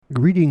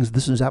Greetings,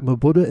 this is Atma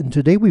Bodha, and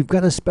today we've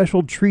got a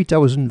special treat. I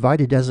was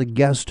invited as a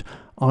guest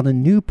on a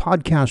new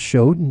podcast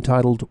show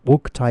entitled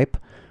Woketype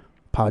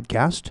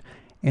Podcast,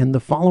 and the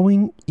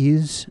following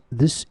is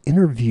this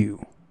interview.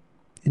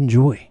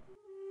 Enjoy.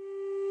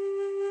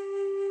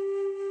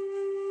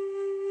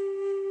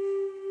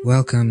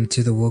 Welcome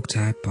to the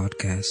Woketype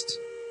Podcast.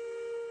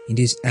 In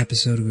this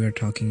episode we are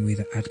talking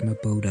with Atma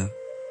Bodha,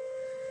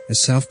 a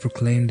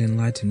self-proclaimed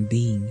enlightened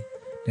being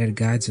that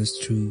guides us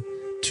through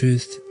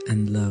truth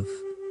and love.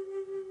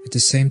 At the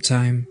same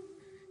time,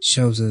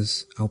 shows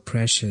us how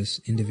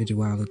precious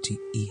individuality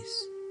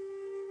is.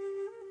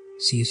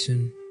 See you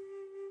soon.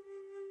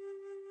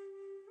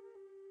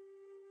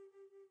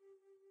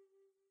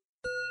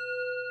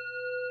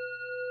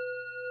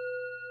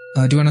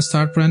 Do you want to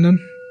start, Brandon?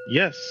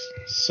 Yes.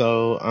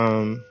 So,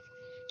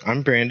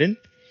 I'm Brandon,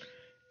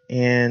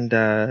 and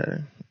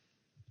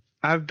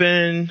I've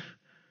been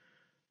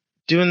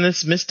doing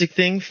this mystic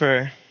thing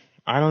for,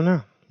 I don't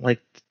know,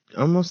 like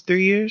almost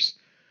 3 years.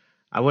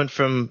 I went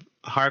from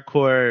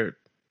hardcore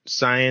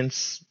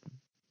science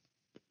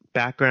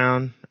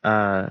background,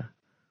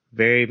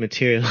 very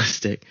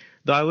materialistic,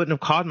 though I wouldn't have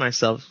called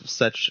myself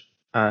such,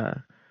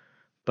 but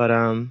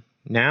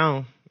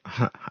now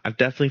I've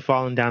definitely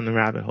fallen down the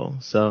rabbit hole.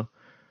 So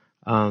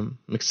I'm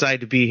excited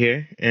to be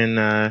here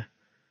and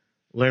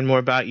learn more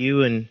about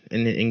you and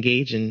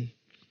engage and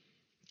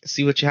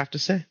see what you have to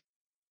say.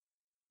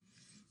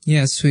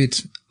 Yeah,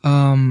 sweet.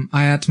 Hi,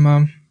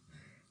 Atma.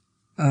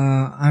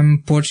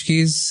 I'm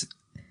Portuguese.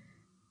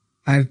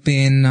 I've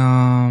been,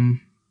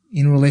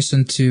 in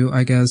relation to,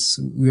 I guess,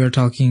 we are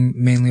talking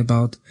mainly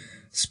about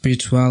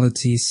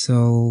spirituality.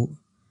 So,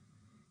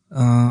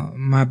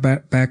 my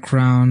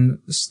background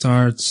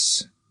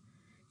starts,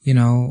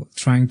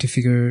 trying to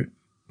figure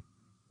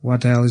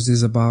what the hell is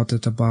this about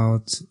at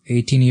about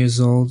 18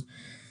 years old.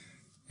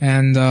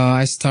 And,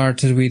 I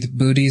started with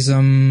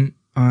Buddhism.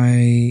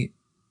 I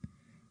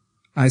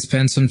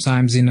spent some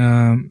times in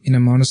a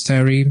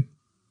monastery.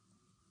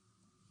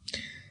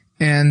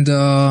 And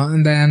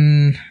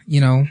then,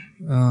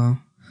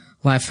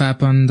 life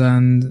happened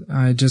and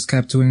I just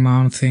kept doing my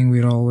own thing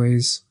with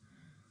always,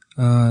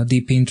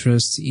 deep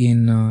interest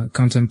in,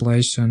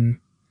 contemplation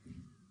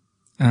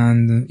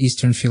and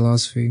Eastern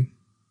philosophy.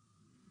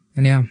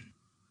 And yeah.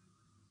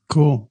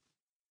 Cool.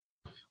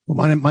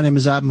 Well, my name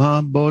is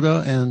Atma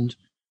Bodha, and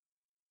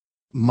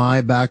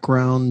my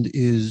background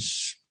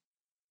is,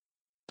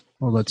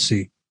 let's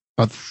see,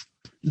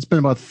 it's been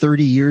about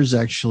 30 years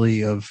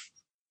actually of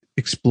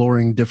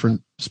exploring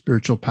different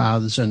spiritual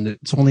paths, and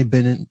it's only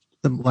been in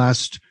the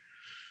last,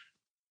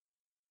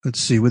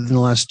 within the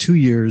last 2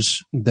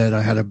 years that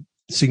I had a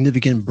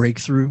significant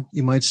breakthrough,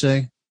 you might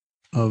say,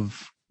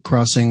 of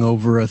crossing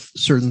over a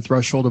certain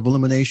threshold of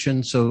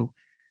illumination. So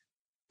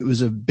it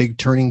was a big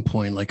turning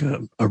point, like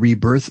a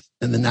rebirth.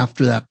 And then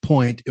after that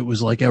point, it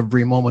was like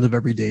every moment of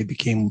every day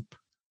became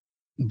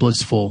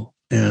blissful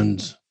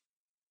and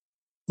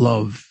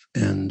love.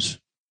 And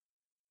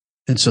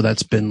so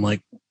that's been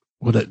like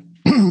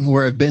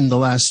where I've been the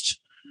last,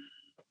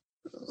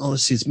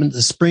 it's been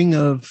the spring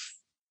of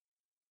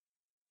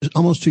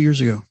almost 2 years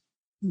ago.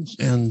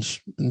 And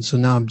so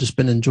now I've just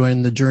been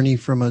enjoying the journey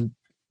from a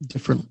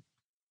different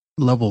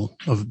level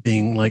of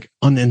being like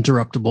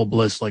uninterruptible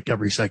bliss, like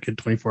every second,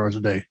 24 hours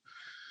a day.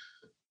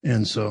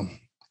 And so,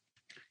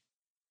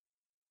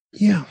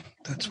 yeah,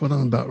 that's what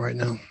I'm about right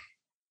now.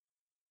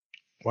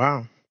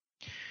 Wow.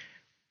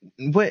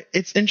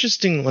 It's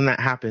interesting when that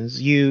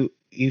happens. You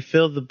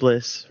feel the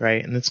bliss,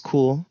 right? And it's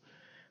cool.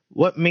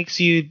 What makes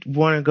you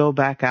want to go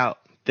back out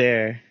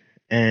there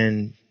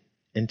and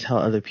tell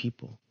other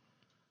people?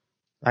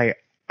 Like,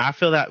 I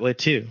feel that way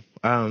too.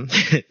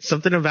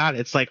 Something about it.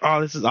 It's like, oh,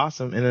 this is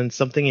awesome. And then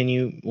something in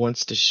you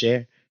wants to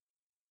share.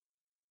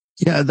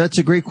 Yeah, that's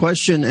a great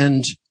question.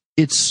 And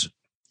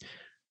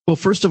well,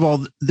 first of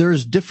all,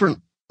 there's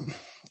different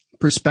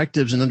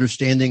perspectives and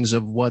understandings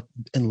of what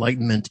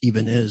enlightenment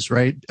even is,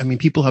 right? I mean,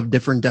 people have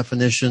different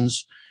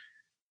definitions.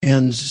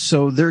 And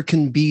so there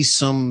can be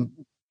some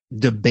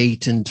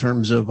debate in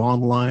terms of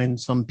online.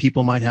 Some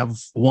people might have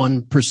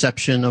one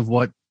perception of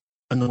what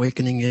an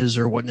awakening is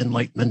or what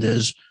enlightenment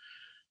is.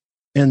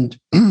 And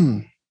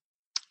the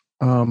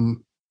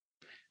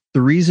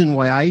reason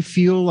why I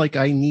feel like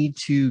I need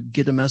to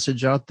get a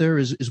message out there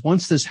is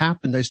once this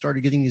happened, I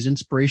started getting these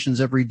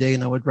inspirations every day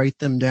and I would write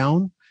them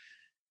down.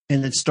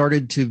 And it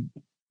started to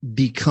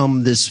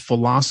become this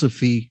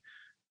philosophy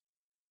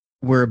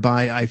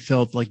whereby I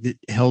felt like it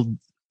held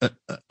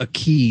a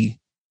key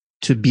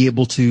to be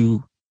able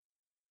to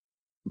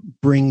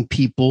bring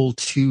people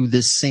to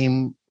this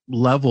same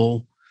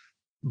level,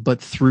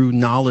 but through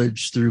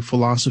knowledge, through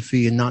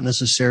philosophy, and not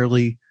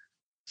necessarily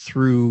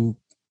through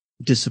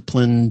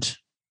disciplined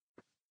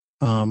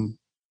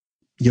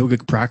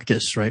yogic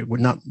practice, right? We're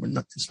not,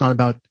 it's not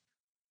about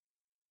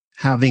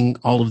having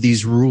all of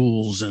these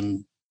rules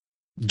and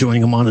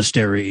joining a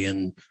monastery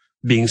and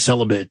being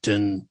celibate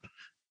and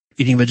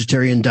eating a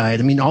vegetarian diet.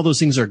 I mean, all those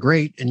things are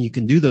great and you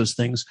can do those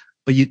things,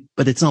 but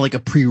it's not like a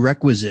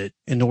prerequisite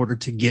in order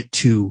to get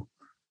to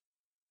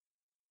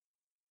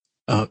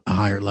a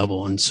higher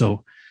level. And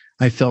so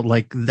I felt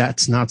like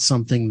that's not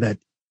something that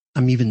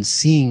I'm even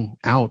seeing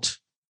out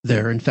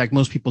there. In fact,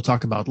 most people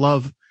talk about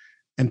love,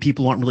 and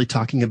people aren't really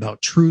talking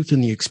about truth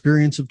and the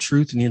experience of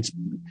truth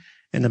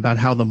and about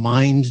how the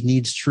mind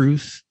needs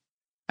truth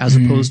as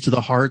opposed to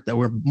the heart,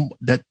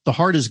 that the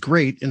heart is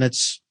great and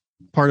it's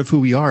part of who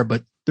we are,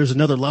 but there's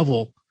another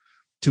level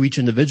to each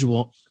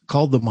individual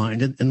called the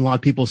mind. And a lot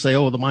of people say,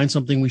 oh, the mind's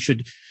something we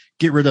should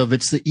get rid of.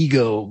 It's the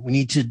ego. We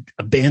need to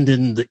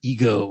abandon the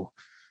ego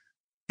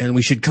and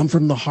we should come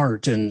from the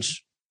heart. And,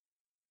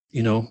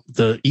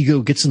 the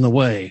ego gets in the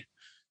way.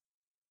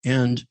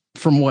 And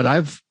from what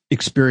I've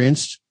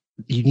experienced,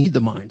 you need the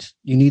mind.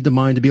 You need the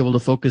mind to be able to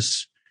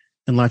focus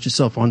and latch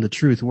yourself on the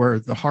truth, where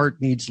the heart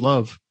needs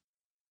love.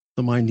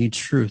 The mind needs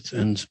truth.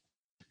 And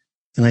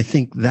I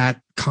think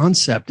that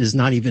concept is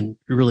not even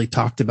really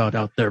talked about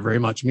out there very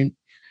much. I mean,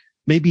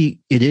 maybe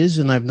it is,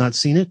 and I've not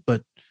seen it,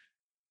 but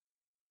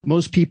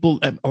most people,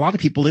 a lot of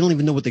people, they don't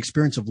even know what the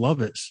experience of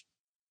love is.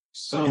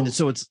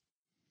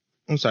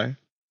 I'm sorry.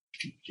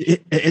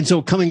 And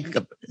so coming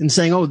up and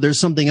saying, oh, there's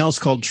something else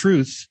called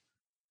truth.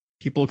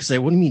 People can say,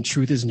 what do you mean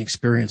truth is an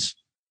experience?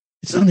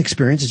 It's not an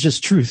experience. It's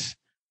just truth.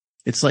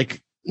 It's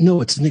like,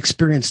 no, it's an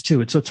experience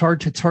too. It's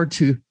hard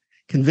to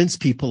convince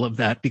people of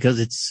that because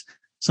it's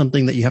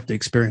something that you have to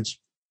experience.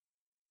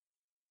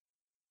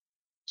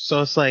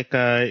 So it's like,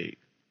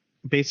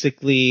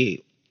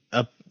 basically,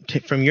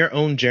 from your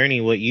own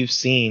journey, what you've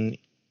seen,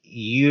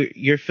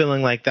 you're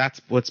feeling like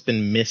that's what's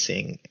been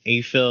missing. Do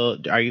you feel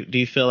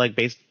like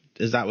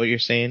is that what you're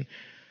saying?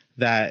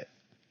 That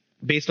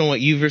based on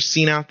what you've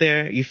seen out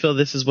there, you feel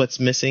this is what's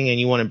missing, and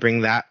you want to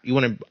bring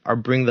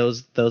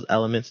those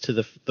elements to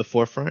the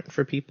forefront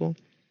for people?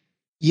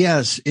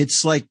 Yes,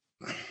 it's like,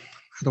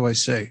 how do I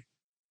say?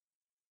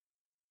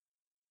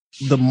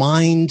 The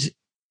mind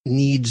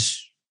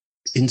needs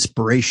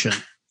inspiration.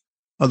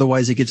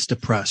 Otherwise it gets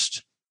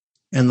depressed,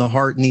 and the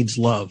heart needs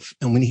love.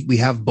 And we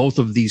have both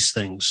of these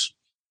things.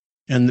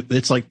 And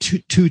it's like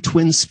two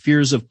twin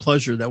spheres of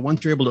pleasure that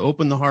once you're able to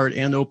open the heart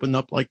and open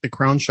up like the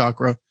crown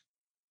chakra,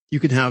 you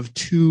can have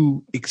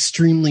two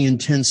extremely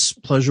intense,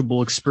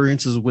 pleasurable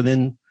experiences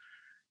within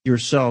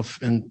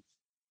yourself. And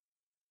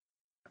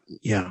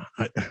yeah,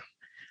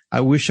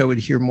 I wish I would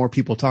hear more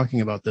people talking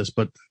about this,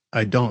 but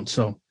I don't.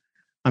 So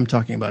I'm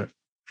talking about it.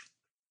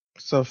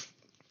 So,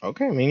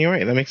 okay. I mean, you're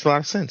right. That makes a lot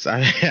of sense.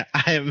 I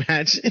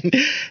imagine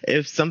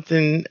if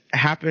something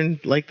happened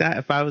like that,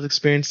 if I was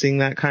experiencing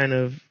that kind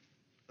of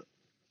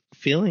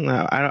feeling,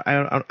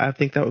 I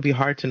think that would be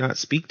hard to not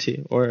speak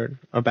to or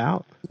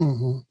about.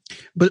 Mm-hmm.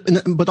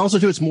 But also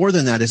too, it's more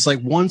than that. It's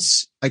like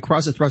once I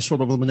cross the threshold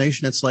of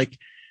elimination, it's like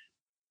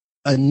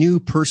a new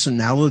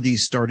personality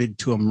started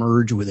to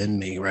emerge within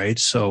me, right?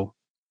 So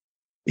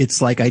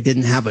it's like I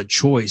didn't have a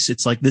choice.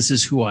 It's like, this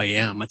is who I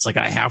am. It's like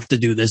I have to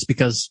do this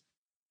because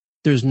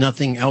there's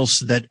nothing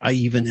else that I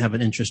even have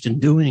an interest in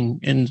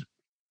doing. And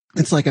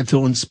it's like I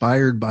feel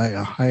inspired by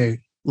a high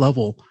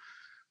level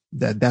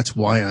that's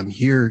why I'm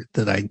here,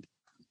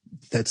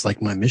 that's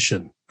like my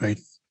mission, right?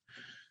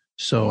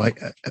 So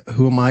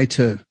who am I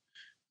to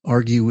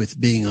argue with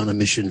being on a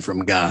mission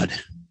from God,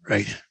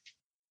 right?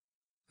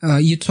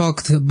 You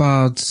talked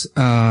about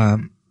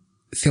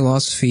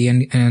philosophy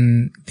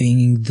and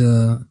being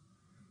the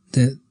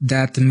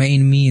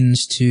main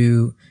means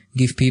to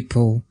give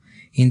people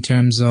in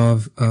terms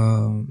of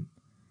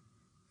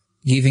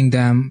giving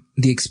them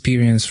the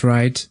experience,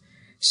 right?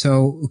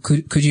 So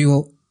could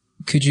you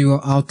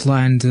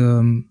outline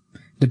the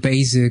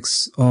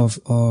basics of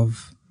the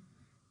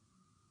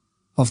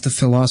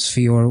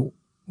philosophy, or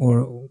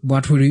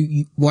what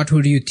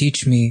would you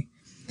teach me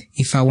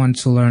if I want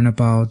to learn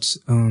about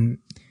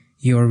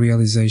your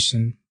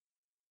realization?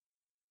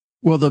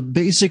 Well, the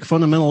basic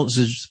fundamentals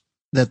is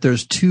that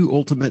there's two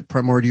ultimate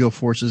primordial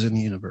forces in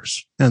the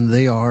universe, and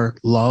they are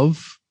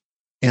love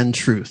and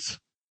truth.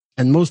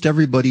 And most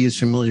everybody is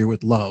familiar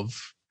with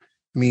love.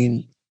 I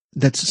mean,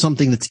 that's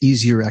something that's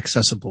easier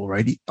accessible,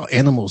 right?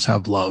 Animals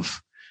have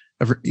love.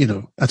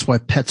 That's why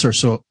pets are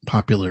so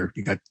popular.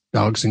 You got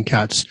dogs and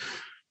cats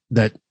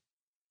that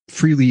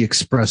freely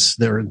express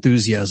their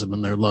enthusiasm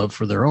and their love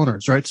for their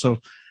owners, right? So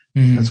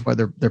that's why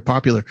they're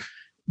popular.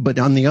 But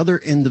on the other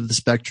end of the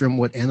spectrum,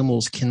 what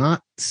animals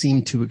cannot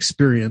seem to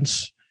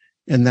experience,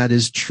 and that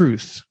is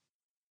truth.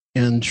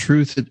 And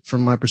truth,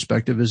 from my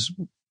perspective, is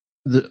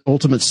the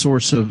ultimate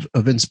source of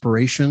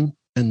inspiration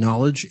and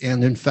knowledge.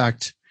 And in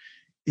fact,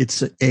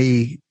 it's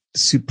a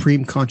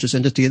supreme conscious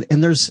entity.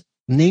 And there's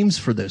names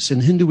for this.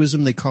 In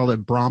Hinduism, they call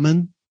it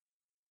Brahman.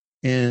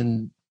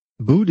 In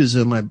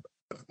Buddhism,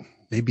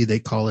 maybe they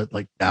call it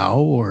like Tao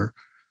or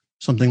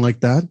something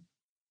like that.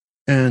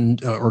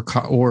 And,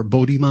 or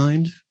Bodhi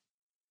mind.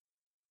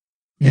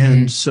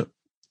 Mm-hmm.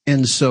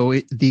 And so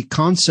the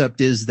concept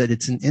is that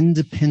it's an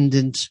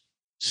independent,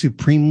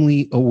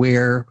 supremely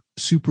aware,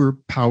 super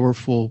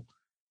powerful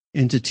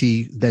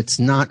entity that's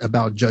not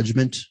about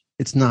judgment.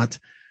 It's not,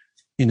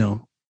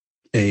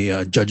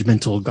 a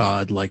judgmental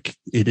God like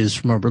it is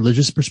from a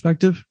religious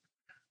perspective,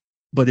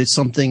 but it's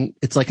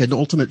like an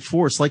ultimate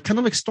force, like kind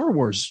of like Star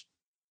Wars.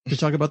 to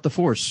talk about the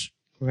Force.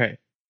 Right.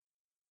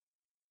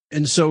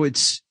 And so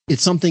it's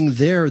something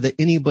there that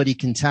anybody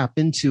can tap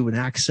into and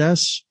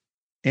access.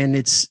 And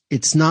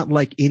it's not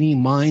like any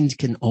mind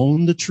can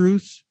own the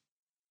truth.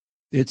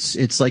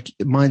 It's like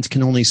minds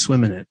can only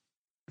swim in it.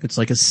 It's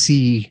like a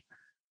sea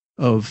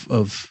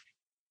of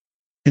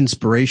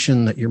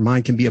inspiration that your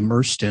mind can be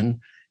immersed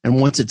in. And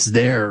once it's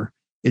there,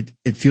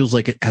 it feels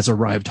like it has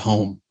arrived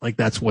home. Like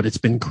that's what it's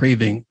been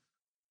craving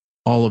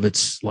all of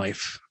its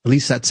life. At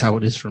least that's how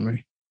it is for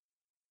me.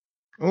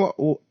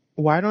 Well,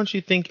 why don't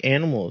you think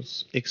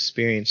animals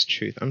experience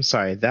truth? I'm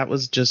sorry, that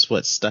was just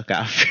what stuck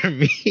out for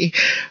me.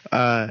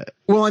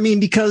 Well, I mean,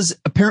 because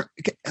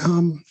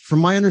from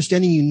my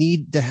understanding, you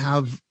need to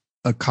have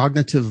a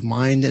cognitive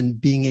mind and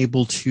being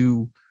able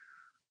to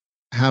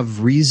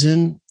have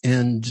reason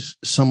and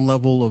some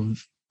level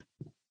of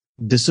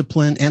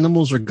discipline.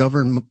 Animals are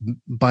governed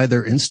by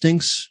their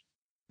instincts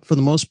for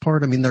the most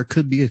part. I mean, there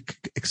could be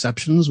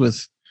exceptions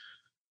with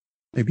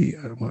maybe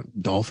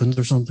dolphins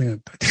or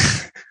something.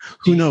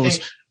 Who knows?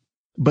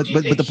 But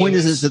the point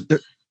is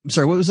that I'm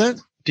sorry, what was that?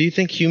 Do you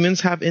think humans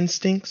have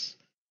instincts?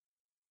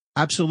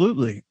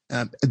 Absolutely.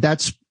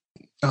 That's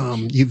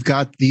you've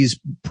got these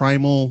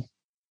primal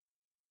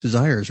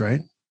desires,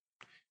 right?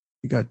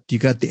 You got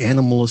the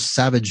animalist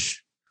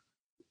savage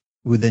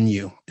within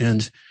you,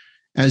 and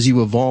as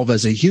you evolve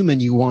as a human,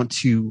 you want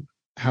to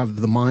have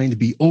the mind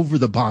be over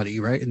the body,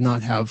 right, and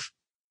not have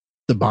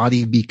the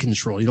body be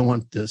controlled. You don't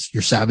want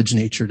your savage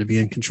nature to be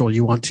in control.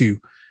 You want to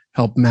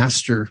help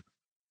master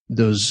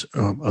those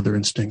other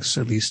instincts.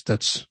 At least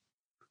that's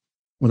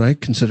what I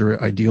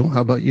consider ideal.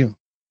 How about you?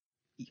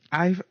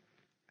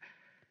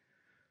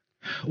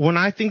 When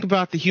I think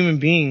about the human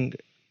being,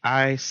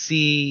 I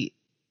see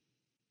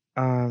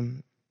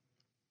the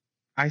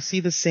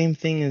same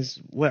thing as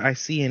what I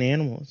see in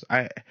animals.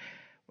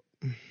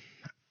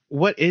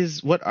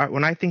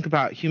 When I think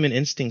about human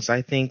instincts,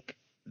 I think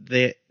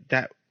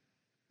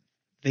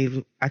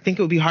I think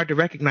it would be hard to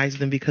recognize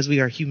them because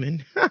we are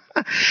human.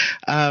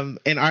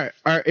 And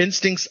our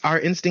instincts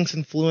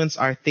influence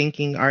our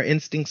thinking. Our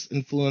instincts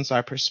influence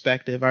our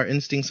perspective. Our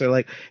instincts are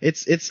like,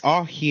 it's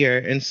all here.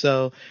 And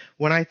so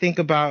when I think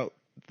about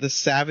the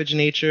savage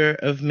nature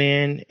of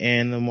man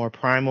and the more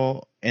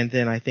primal, and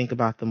then I think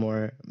about the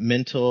more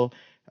mental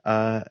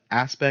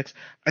aspects,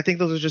 I think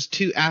those are just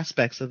two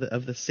aspects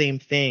of the same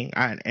thing.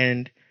 I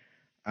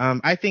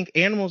think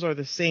animals are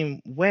the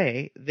same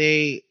way.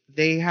 They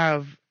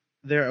have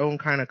their own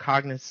kind of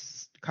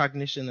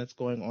cognition that's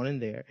going on in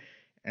there,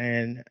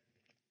 and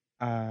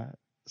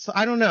so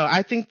I don't know.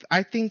 I think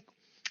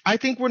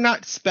we're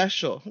not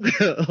special.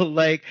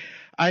 Like,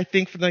 I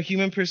think from the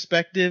human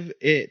perspective,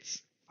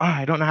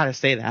 I don't know how to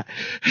say that,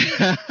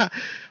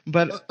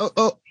 but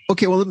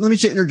okay. Well, let me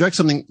just interject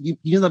something. You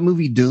know that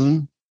movie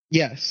Dune?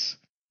 Yes.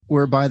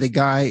 Whereby the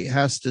guy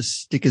has to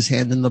stick his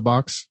hand in the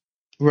box,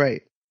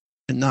 right,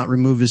 and not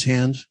remove his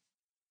hand.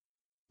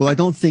 Well, I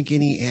don't think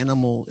any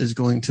animal is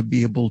going to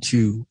be able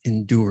to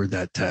endure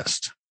that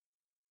test.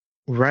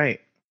 Right.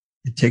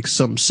 It takes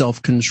some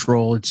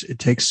self-control. It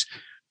takes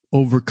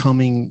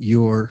overcoming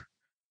your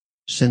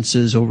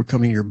senses,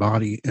 overcoming your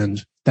body.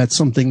 And that's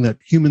something that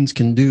humans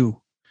can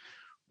do,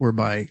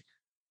 whereby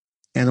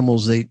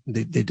animals, they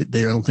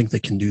don't think they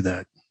can do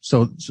that.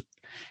 So,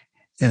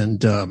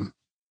 and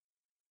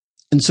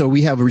so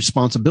we have a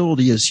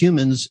responsibility as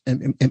humans,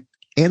 and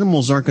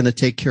animals aren't going to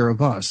take care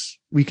of us.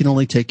 We can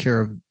only take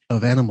care of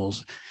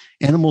animals.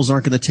 Animals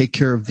aren't going to take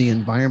care of the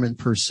environment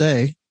per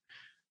se,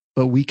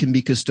 but we can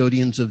be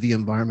custodians of the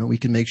environment. We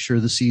can make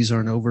sure the seas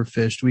aren't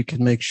overfished. We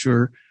can make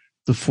sure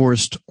the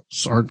forests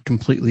aren't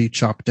completely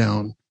chopped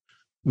down.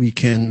 We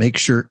can make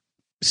sure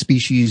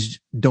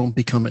species don't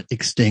become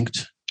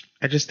extinct.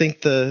 I just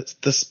think the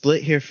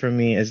split here for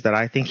me is that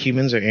I think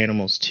humans are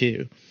animals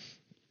too.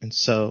 And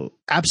so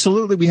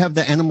absolutely, we have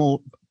the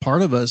animal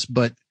part of us,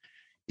 but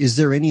is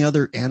there any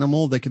other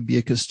animal that could be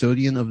a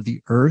custodian of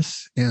the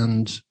earth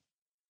and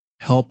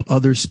help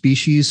other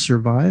species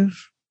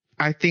survive?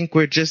 I think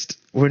we're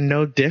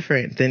no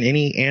different than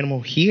any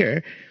animal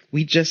here.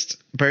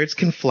 Birds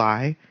can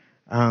fly,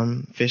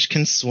 fish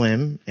can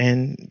swim,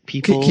 and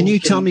people can you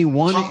tell me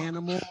one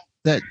animal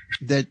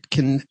that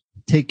can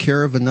take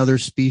care of another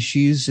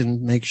species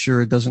and make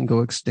sure it doesn't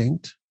go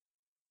extinct?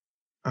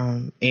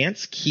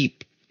 Ants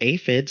keep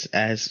aphids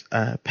as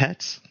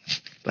pets,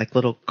 like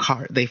little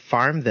they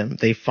farm them.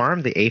 They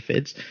farm the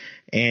aphids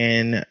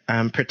and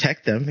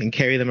protect them and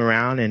carry them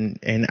around.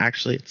 And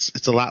actually,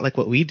 it's a lot like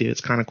what we do.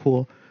 It's kind of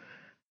cool.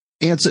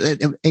 Ants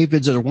and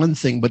aphids are one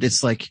thing, but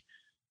it's like,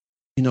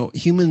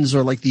 humans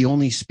are like the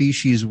only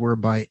species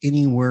whereby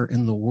anywhere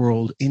in the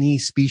world, any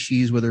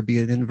species, whether it be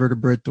an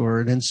invertebrate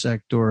or an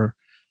insect or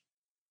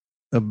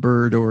a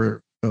bird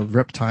or a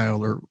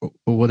reptile or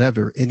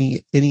whatever,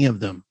 any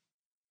of them,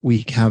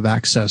 we have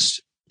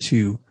access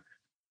to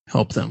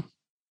help them,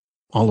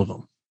 all of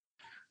them.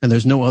 And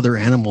there's no other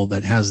animal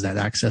that has that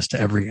access to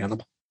every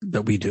animal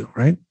that we do,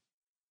 right?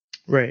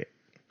 Right.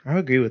 I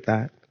agree with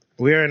that.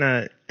 We're in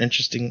an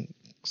interesting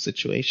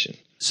situation.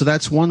 So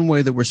that's one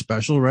way that we're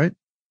special, right?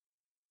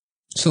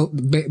 So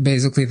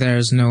basically,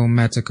 there's no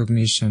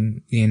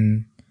metacognition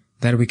in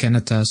that we can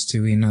attest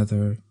to in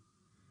other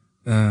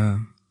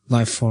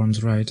life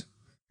forms, right?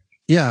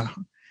 Yeah.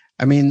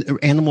 I mean,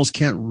 animals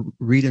can't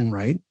read and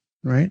write,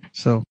 right?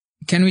 So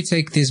can we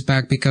take this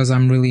back, because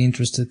I'm really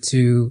interested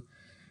to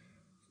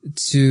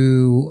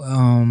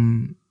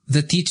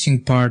the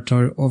teaching part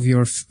of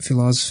your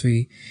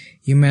philosophy.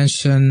 You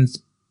mentioned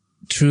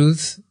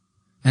truth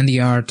and the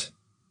art.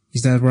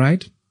 Is that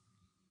right?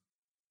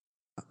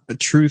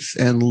 Truth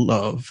and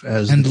love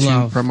as and the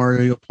love. two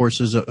primary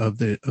forces of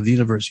the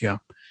universe. Yeah.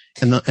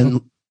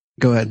 And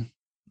go ahead.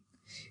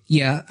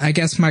 Yeah. I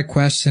guess my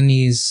question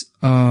is,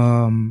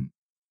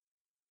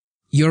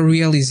 your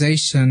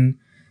realization,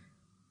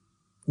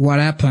 what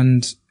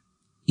happened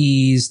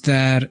is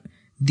that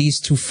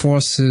these two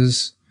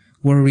forces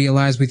were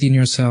realized within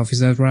yourself. Is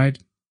that right?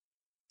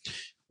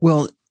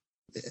 Well,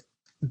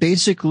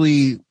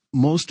 basically,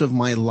 most of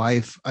my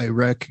life, I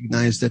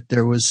recognized that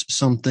there was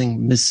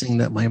something missing,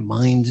 that my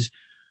mind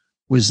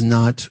was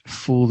not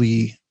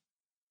fully,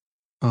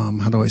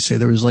 how do I say,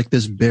 there was like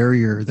this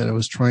barrier that I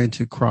was trying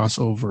to cross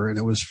over, and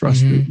it was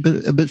frustrating,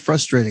 a bit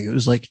frustrating. It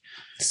was like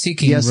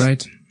seeking, yes,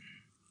 right?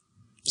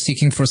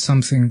 Seeking for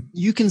something.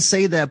 You can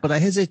say that, but I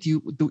hesitate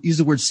to use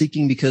the word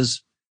seeking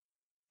because,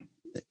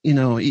 you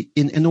know,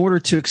 in order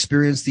to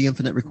experience the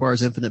infinite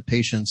requires infinite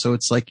patience. So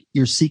it's like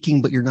you're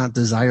seeking, but you're not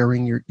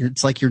desiring.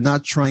 It's like you're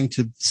not trying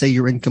to say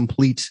you're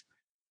incomplete.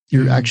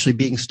 You're actually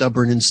being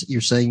stubborn, and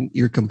you're saying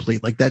you're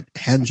complete. Like that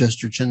hand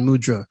gesture, Chin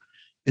Mudra,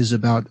 is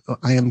about,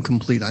 I am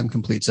complete, I'm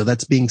complete. So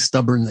that's being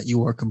stubborn that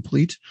you are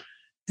complete.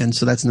 And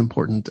so that's an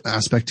important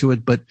aspect to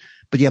it. But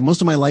yeah,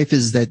 most of my life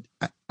is that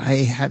I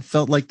had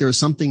felt like there was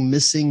something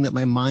missing, that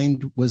my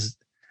mind was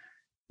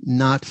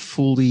not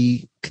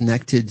fully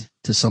connected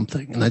to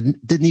something. And I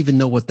didn't even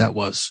know what that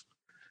was.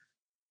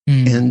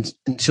 And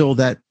until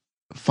that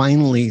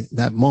finally,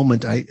 that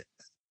moment,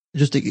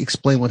 just to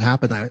explain what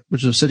happened, I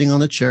was just sitting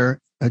on a chair.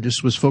 I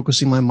just was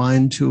focusing my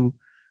mind to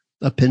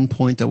a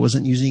pinpoint. I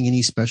wasn't using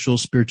any special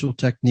spiritual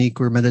technique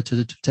or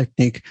meditative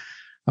technique.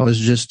 I was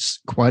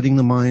just quieting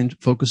the mind,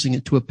 focusing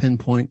it to a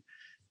pinpoint.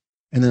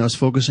 And then I was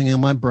focusing on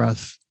my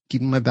breath,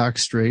 keeping my back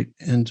straight,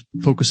 and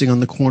focusing on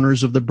the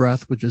corners of the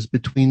breath, which is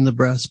between the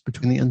breaths,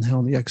 between the inhale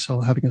and the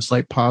exhale, having a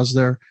slight pause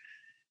there,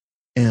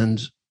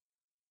 and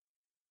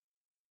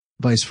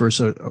vice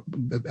versa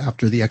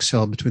after the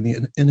exhale, between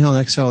the inhale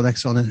and exhale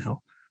and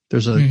inhale.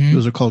 Those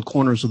are called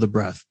corners of the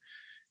breath.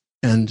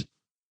 And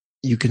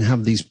you can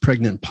have these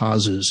pregnant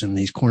pauses in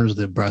these corners of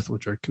the breath,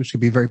 which can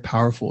be very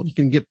powerful. You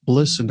can get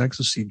bliss and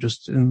ecstasy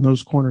just in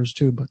those corners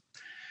too.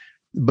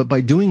 But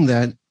by doing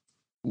that,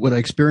 what I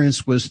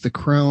experienced was the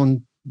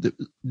crown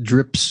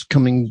drips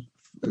coming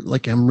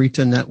like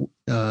Amrita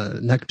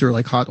nectar,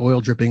 like hot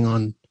oil dripping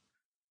on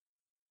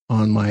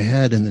my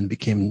head, and then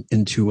became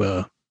into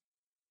a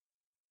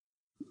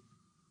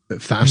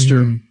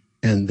faster.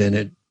 And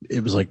then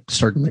it was like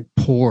starting to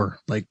pour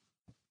like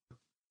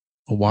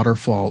a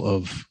waterfall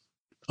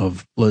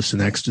of bliss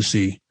and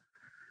ecstasy.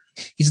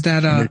 Is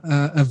that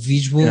a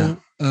visual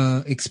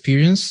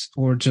experience,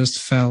 or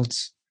just felt?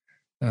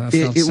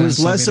 It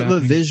was less of a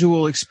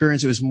visual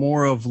experience. It was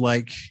more of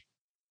like,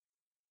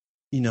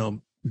 you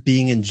know,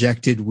 being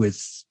injected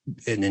with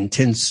an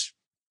intense.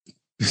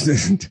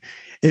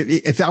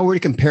 If I were to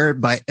compare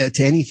it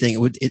to anything,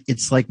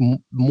 it's like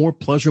more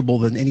pleasurable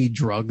than any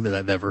drug that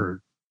I've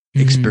ever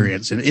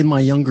experienced. And in my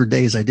younger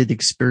days, I did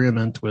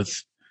experiment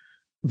with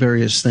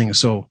various things.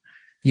 So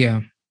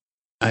yeah,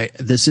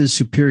 this is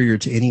superior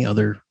to any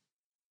other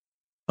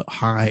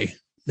high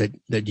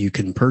that you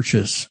can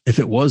purchase. If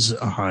it was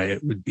a high,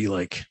 it would be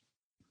like,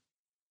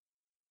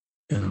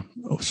 you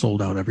know,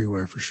 sold out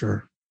everywhere for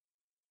sure.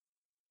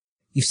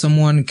 If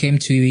someone came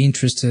to you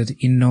interested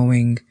in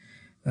knowing,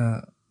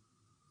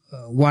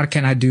 what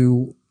can I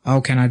do?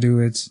 How can I do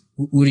it?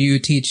 Would you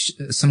teach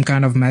some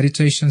kind of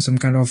meditation, some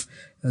kind of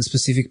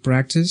specific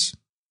practice?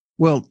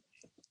 Well,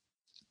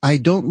 I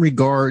don't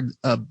regard,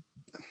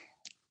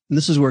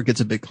 this is where it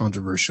gets a bit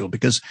controversial,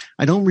 because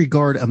I don't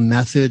regard a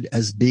method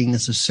as being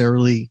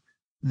necessarily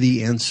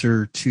the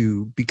answer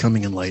to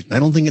becoming enlightened. I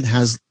don't think it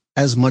has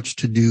as much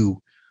to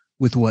do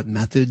with what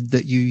method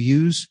that you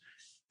use,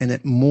 and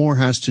it more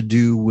has to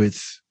do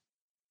with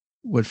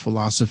what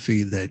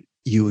philosophy that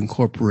you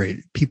incorporate.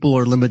 People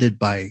are limited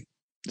by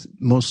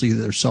mostly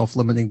their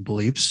self-limiting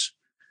beliefs,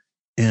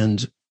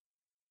 and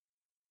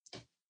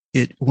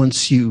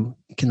once you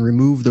can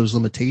remove those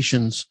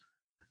limitations,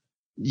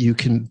 you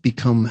can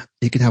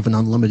have an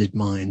unlimited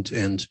mind,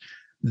 and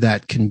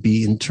that can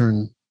be in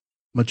turn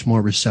much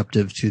more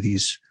receptive to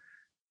these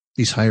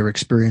higher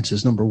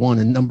experiences, number one.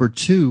 And number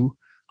two,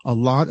 a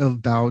lot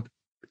about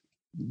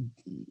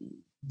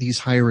these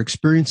higher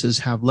experiences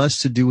have less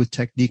to do with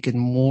technique and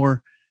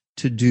more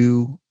to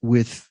do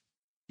with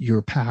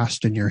your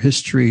past and your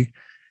history,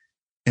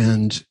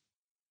 and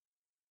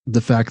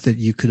the fact that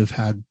you could have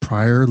had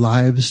prior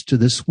lives to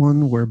this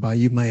one whereby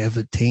you may have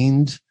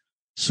attained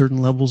certain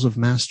levels of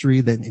mastery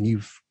and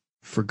you've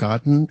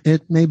forgotten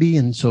it maybe.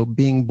 And so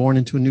being born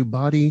into a new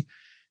body,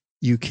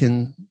 you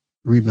can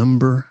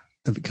remember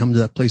come to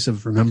that place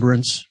of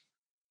remembrance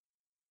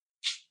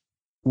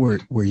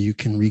where you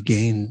can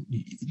regain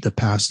the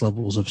past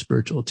levels of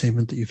spiritual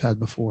attainment that you've had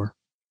before.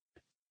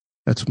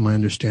 That's my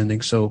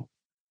understanding. So,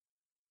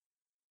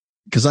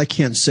 because I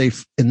can't say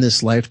in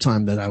this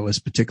lifetime that I was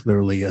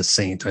particularly a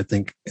saint. I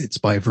think it's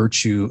by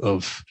virtue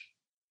of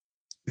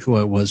who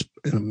I was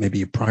in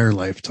maybe a prior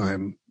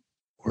lifetime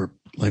or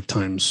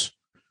lifetimes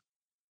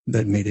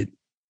that made it,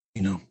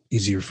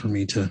 easier for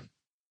me to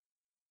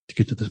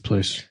get to this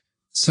place.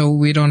 So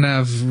we don't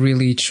have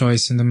really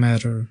choice in the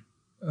matter,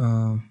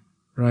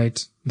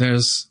 right?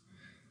 There's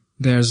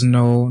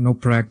no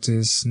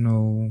practice,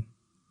 no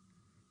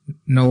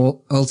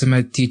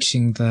ultimate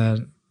teaching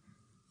that,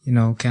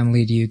 can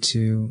lead you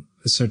to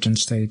a certain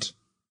state.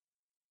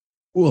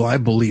 Well, I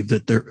believe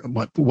that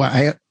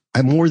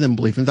I more than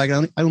believe. In fact,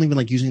 I don't even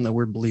like using the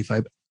word belief.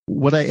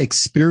 What I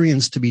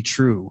experience to be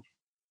true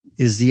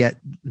is that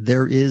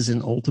there is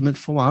an ultimate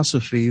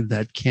philosophy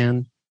that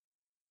can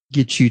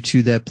get you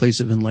to that place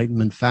of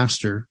enlightenment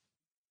faster.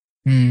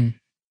 And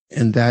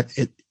that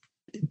it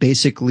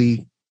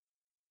basically,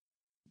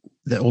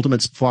 the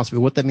ultimate philosophy,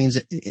 what that means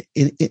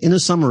in a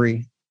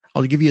summary,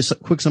 I'll give you a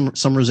quick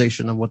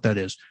summarization of what that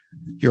is.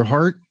 Your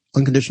heart,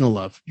 unconditional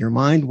love. Your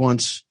mind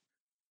wants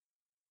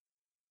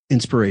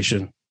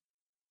inspiration.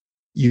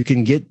 You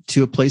can get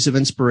to a place of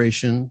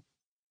inspiration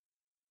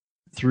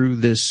through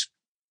this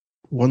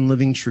one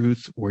living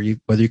truth, or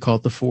whether you call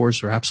it the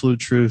force or absolute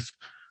truth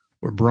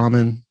or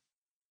Brahman,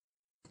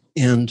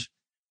 and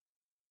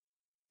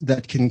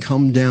that can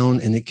come down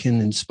and it can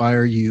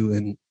inspire you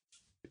and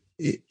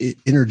it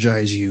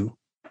energize you.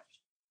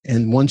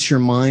 And once your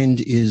mind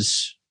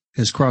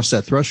has crossed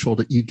that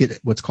threshold, you get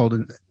what's called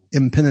an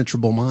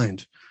impenetrable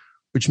mind,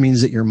 which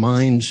means that your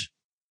mind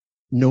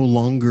no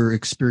longer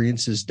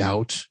experiences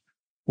doubt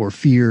or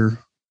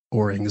fear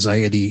or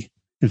anxiety.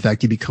 In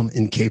fact, you become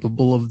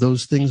incapable of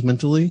those things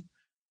mentally.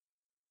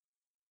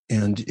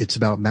 And it's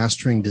about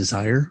mastering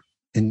desire.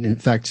 And in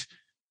fact,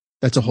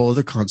 that's a whole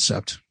other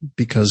concept,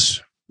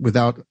 because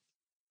without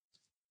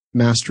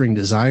mastering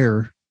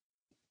desire,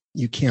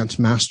 you can't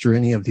master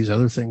any of these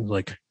other things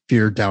like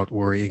fear, doubt,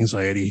 worry,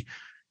 anxiety,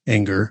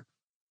 anger,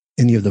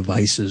 any of the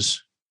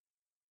vices.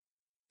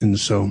 And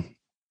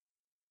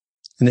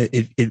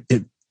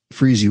it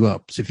frees you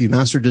up. So if you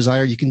master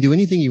desire, you can do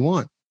anything you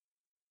want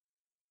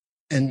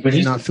and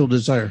not feel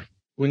desire.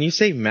 When you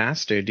say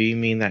master, do you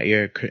mean that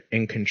you're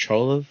in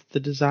control of the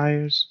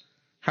desires?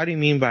 How do you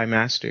mean by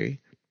mastery?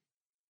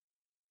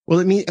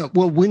 Well,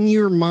 when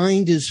your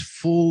mind is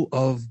full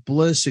of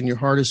bliss and your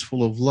heart is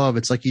full of love,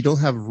 it's like you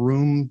don't have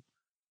room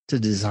to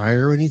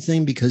desire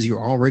anything, because you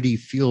already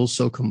feel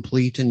so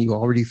complete and you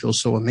already feel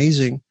so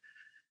amazing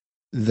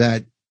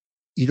that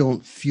you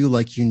don't feel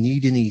like you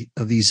need any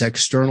of these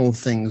external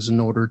things in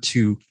order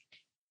to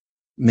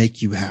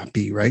make you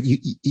happy, right?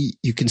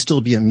 You can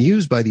still be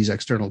amused by these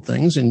external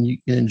things and you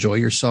can enjoy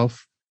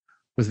yourself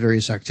with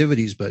various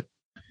activities, but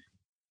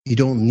you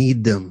don't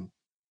need them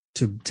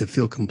to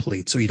feel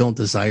complete. So you don't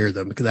desire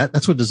them, because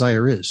that's what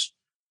desire is.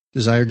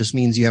 Desire just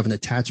means you have an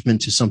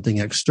attachment to something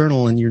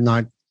external and you're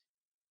not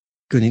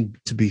going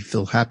to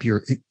feel happy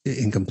or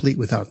incomplete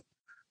without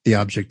the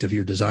object of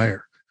your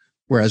desire.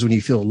 Whereas when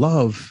you feel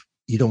love,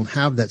 you don't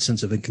have that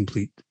sense of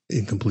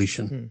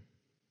incompletion.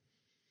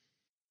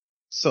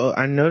 So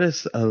I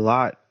noticed a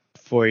lot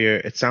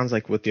it sounds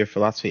like with your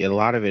philosophy, a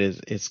lot of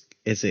it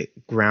is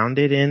it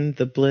grounded in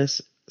the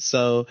bliss?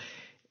 So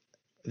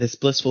this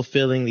blissful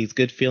feeling, these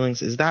good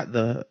feelings, is that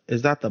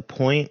the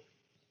point?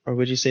 Or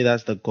would you say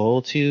that's the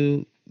goal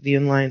to the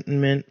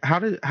enlightenment?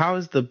 How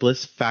is the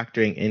bliss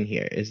factoring in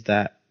here? Is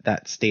that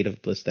state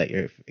of bliss that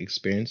you're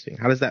experiencing?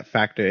 How does that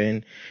factor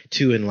in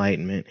to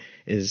enlightenment?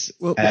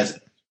 I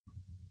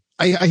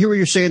hear what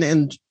you're saying,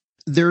 and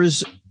there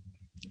is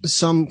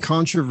some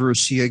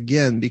controversy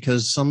again,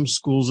 because some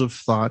schools of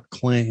thought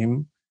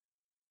claim,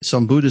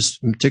 some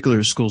Buddhist, in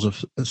particular schools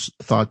of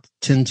thought,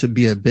 tend to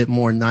be a bit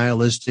more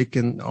nihilistic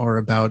and are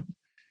about,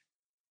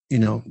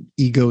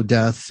 ego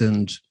death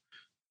and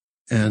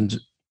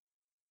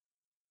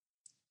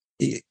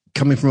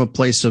coming from a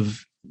place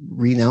of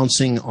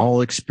renouncing all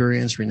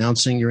experience,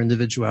 renouncing your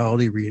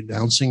individuality,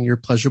 renouncing your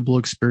pleasurable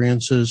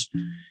experiences,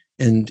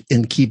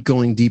 and keep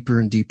going deeper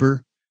and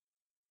deeper.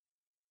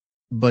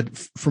 But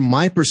from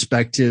my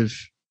perspective,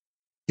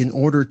 in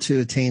order to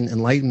attain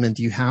enlightenment,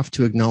 you have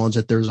to acknowledge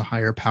that there's a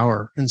higher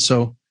power. And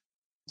so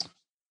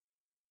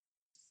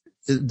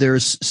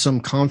there's some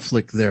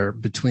conflict there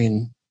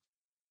between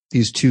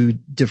these two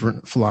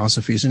different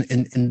philosophies.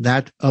 And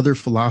that other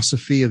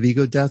philosophy of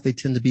ego death, they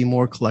tend to be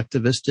more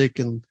collectivistic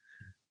and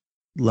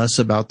less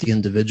about the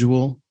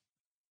individual.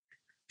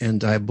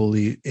 And I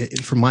believe,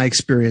 from my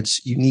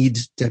experience, you need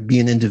to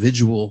be an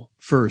individual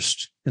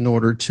first in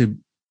order to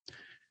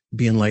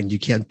be enlightened. You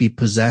can't be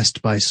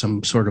possessed by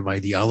some sort of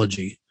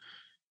ideology.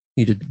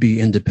 You need to be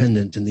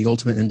independent. And the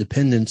ultimate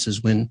independence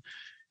is when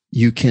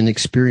you can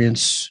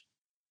experience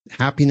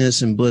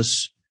happiness and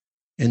bliss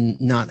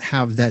and not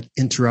have that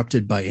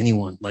interrupted by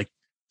anyone. Like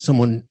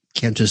someone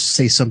can't just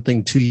say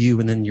something to you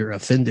and then you're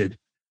offended.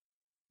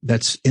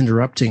 That's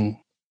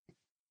interrupting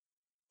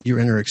your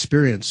inner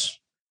experience.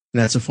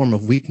 And that's a form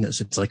of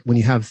weakness. It's like when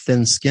you have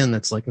thin skin,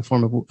 that's like a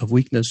form of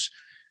weakness.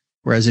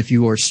 Whereas if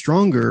you are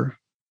stronger,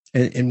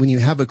 and when you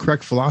have a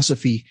correct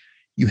philosophy,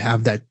 you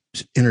have that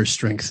inner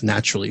strength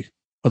naturally,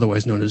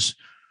 otherwise known as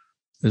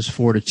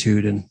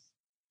fortitude and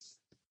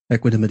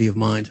equanimity of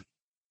mind.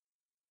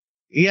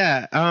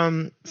 Yeah,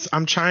 I'm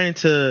trying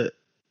to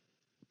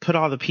put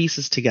all the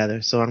pieces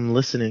together, so I'm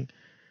listening,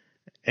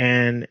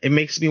 and it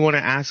makes me want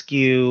to ask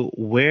you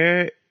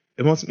where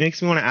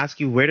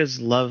does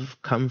love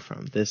come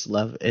from? This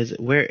love,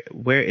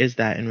 where is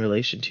that in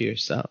relation to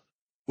yourself?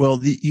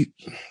 Well,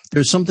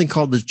 there's something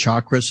called the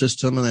chakra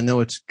system, and I know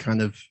it's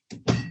kind of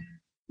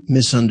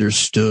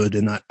misunderstood,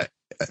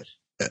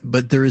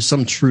 but there is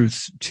some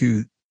truth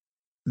to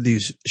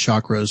these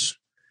chakras.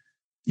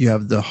 You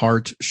have the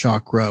heart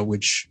chakra,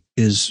 which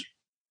is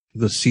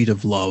the seat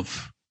of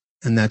love,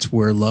 and that's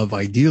where love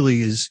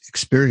ideally is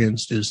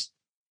experienced, is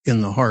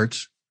in the heart.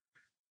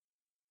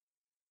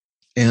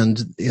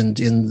 And in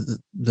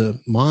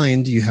the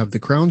mind, you have the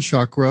crown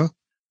chakra,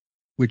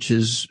 which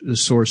is the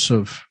source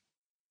of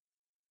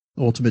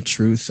ultimate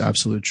truth,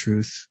 absolute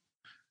truth,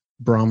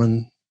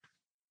 Brahman.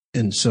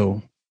 And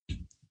so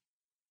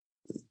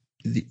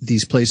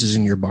these places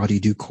in your body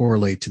do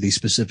correlate to these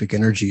specific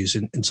energies.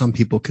 And some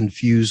people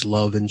confuse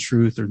love and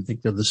truth or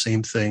think they're the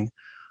same thing.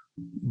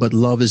 But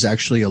love is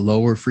actually a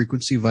lower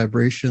frequency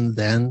vibration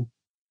than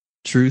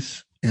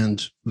truth.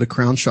 And the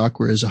crown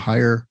chakra is a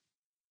higher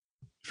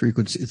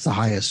frequency. It's the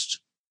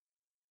highest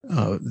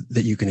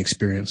that you can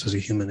experience as a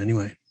human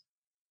anyway.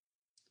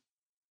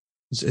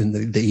 And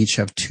they each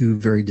have two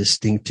very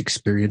distinct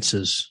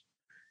experiences.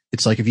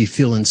 It's like if you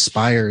feel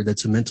inspired,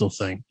 that's a mental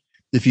thing.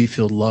 If you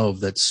feel love,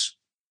 that's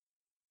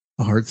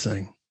a heart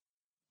thing.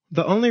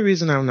 The only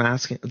reason I'm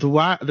asking,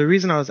 the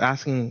reason I was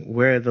asking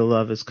where the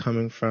love is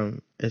coming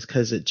from is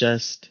because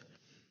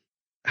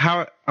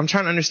how I'm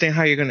trying to understand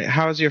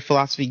how is your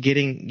philosophy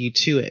getting you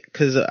to it?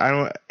 Because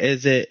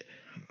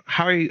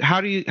how are you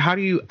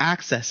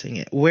accessing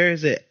it? Where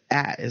is it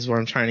at? Is where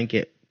I'm trying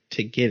to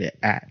get it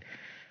at.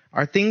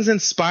 Are things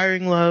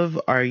inspiring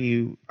love? Are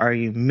you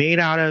made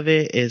out of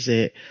it? Is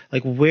it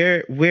like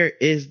where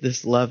is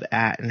this love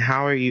at? And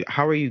how are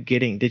you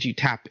getting? Did you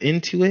tap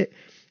into it?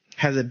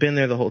 Has it been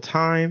there the whole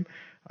time?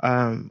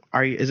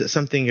 Is it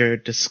something you're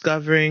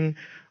discovering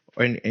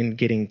and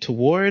getting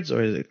towards,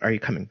 or are you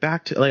coming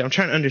back to? Like, I'm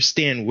trying to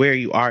understand where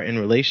you are in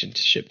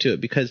relationship to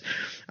it, because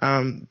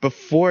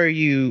before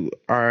you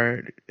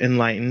are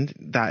enlightened,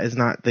 that is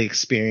not the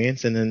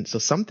experience, and then so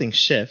something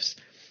shifts.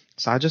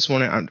 So I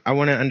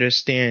want to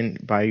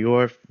understand by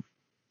your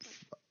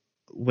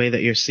way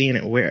that you're seeing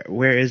it,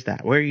 where is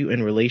that? Where are you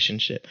in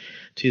relationship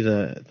to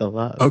the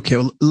love? Okay,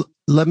 well,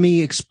 let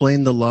me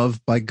explain the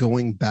love by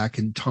going back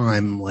in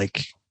time,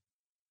 like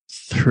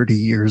 30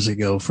 years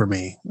ago for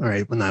me. All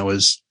right, when I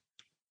was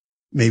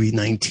maybe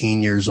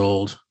 19 years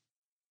old,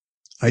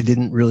 I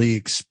didn't really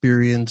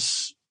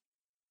experience.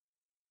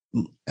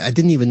 I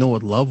didn't even know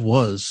what love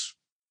was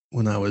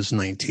when I was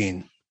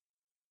 19.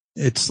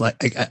 It's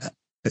like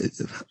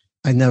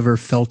I never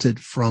felt it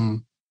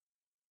from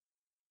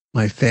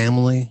my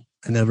family.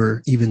 I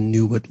never even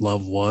knew what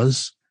love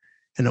was.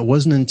 And it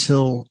wasn't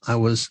until I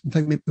was, in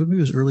fact, maybe it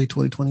was early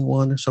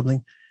 2021 or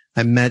something,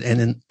 I met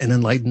an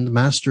enlightened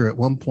master at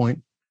one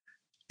point.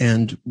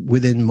 And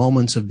within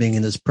moments of being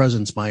in his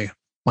presence, my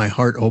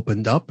heart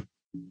opened up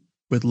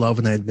with love.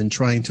 And I had been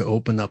trying to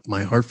open up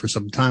my heart for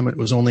some time. It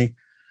was only,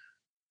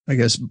 I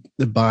guess,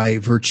 by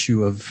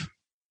virtue of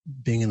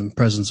being in the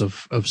presence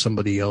of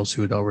somebody else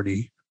who had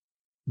already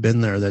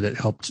been there that it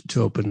helped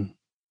to open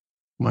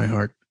my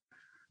heart.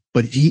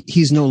 But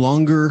he's no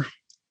longer,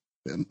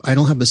 I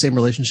don't have the same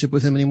relationship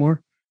with him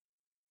anymore.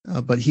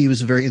 But he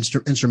was very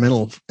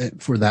instrumental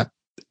for that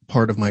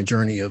part of my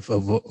journey of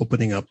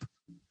opening up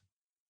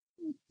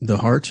the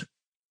heart.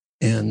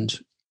 And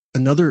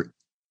another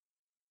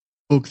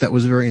book that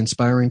was very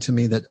inspiring to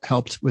me that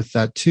helped with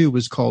that too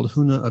was called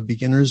Huna, A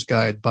Beginner's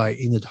Guide by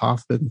Enid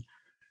Hoffman.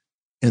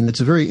 And it's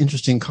a very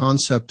interesting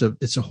concept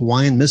it's a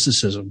Hawaiian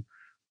mysticism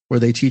where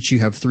they teach you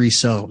have three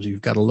selves.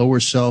 You've got a lower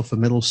self, a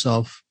middle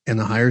self,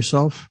 and a higher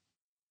self.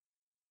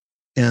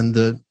 And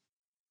the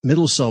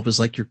middle self is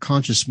like your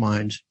conscious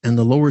mind, and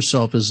the lower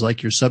self is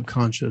like your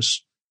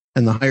subconscious,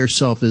 and the higher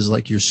self is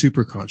like your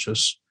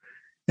superconscious.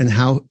 And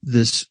how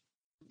this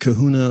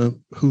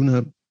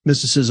Huna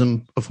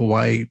mysticism of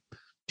Hawaii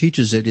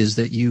teaches it is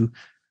that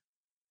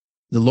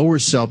the lower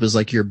self is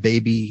like your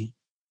baby,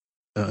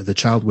 the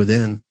child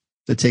within,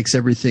 that takes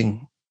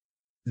everything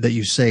that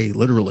you say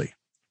literally.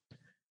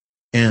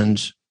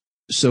 And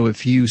so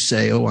if you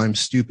say, "Oh, I'm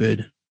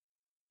stupid,"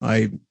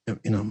 even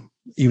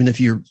if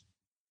you're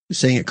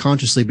saying it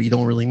consciously, but you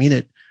don't really mean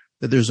it,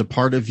 that there's a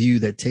part of you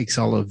that takes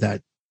all of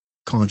that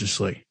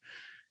consciously.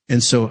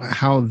 And so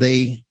how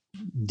they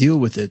deal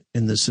with it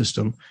in the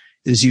system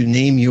is you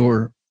name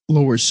your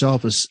lower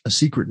self as a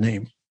secret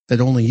name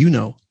that only you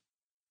know.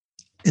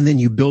 And then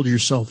you build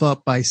yourself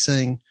up by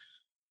telling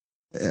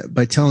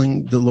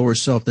the lower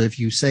self that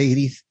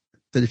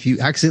if you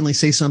accidentally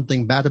say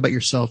something bad about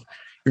yourself,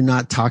 you're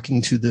not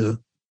talking to the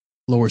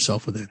lower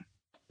self within.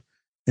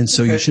 And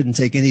so you shouldn't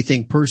take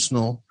anything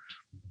personal.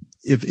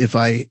 If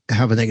I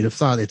have a negative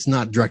thought, it's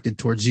not directed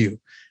towards you.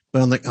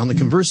 But on the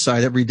converse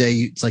side, every day,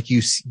 it's like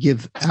you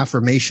give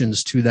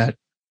affirmations to that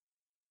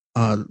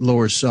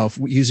lower self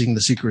using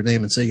the secret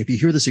name and saying, if you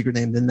hear the secret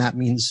name, then that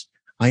means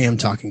I am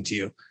talking to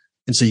you.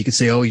 And so you could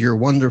say, oh, you're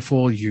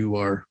wonderful. You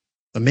are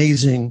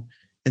amazing.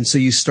 And so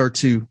you start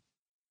to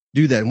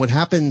do that. And what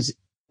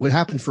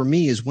happened for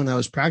me is when I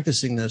was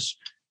practicing this,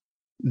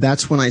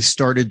 that's when I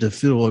started to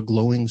feel a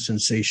glowing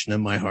sensation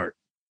in my heart.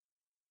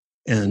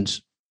 And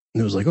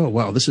it was like, oh,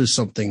 wow, this is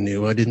something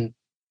new. I didn't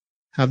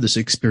have this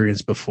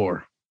experience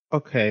before.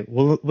 Okay.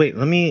 Well, wait,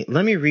 let me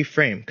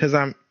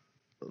reframe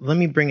let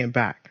me bring it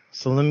back.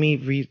 So let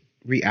me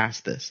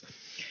re-ask this.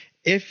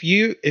 If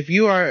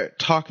you are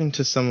talking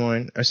to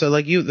someone, or so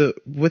like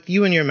with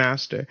you and your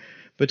master,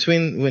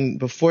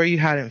 before you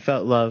hadn't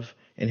felt love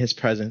in his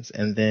presence,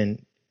 and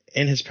then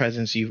in his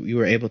presence you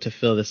were able to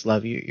feel this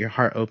love, your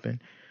heart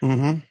open.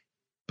 Mm-hmm.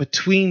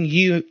 Between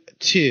you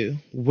two,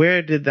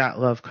 where did that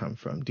love come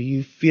from? Do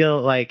you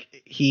feel like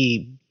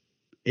he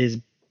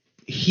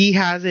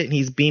has it and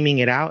he's beaming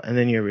it out, and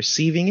then you're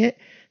receiving it,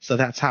 so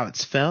that's how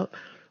it's felt?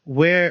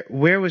 Where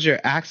was your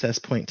access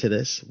point to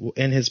this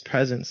in his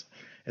presence,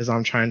 as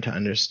I'm trying to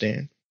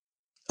understand?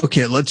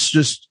 Okay, I'll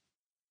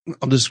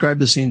describe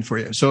the scene for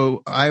you.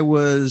 So I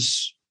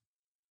was,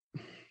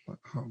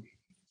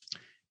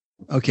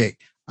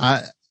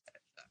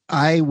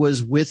 I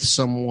was with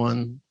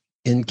someone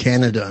in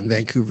Canada, in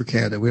Vancouver,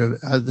 Canada. We were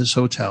at this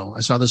hotel.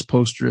 I saw this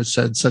poster. It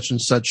said such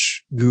and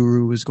such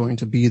guru is going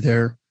to be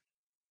there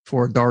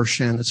for a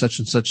darshan at such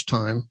and such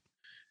time.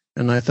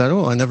 And I thought,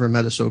 oh, I never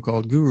met a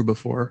so-called guru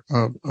before.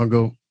 I'll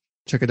go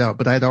check it out.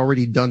 But I had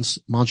already done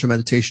mantra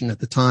meditation at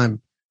the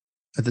time.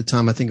 At the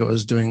time, I think I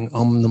was doing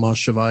Om Namah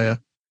Shivaya.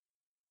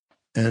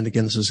 And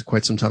again, this is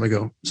quite some time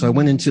ago. So I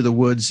went into the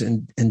woods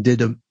and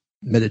did a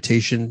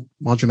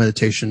mantra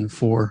meditation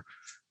for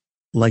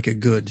like a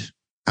good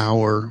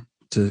hour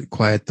to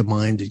quiet the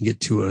mind and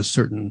get to a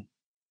certain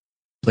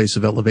place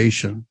of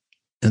elevation.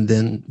 And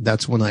then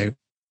that's when I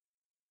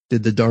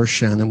did the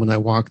darshan. And when I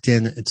walked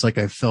in, it's like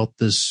I felt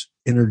this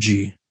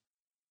energy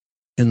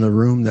in the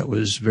room that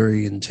was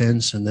very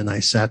intense. And then I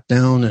sat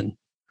down and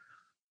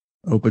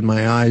opened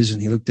my eyes, and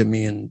he looked at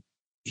me and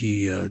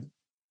he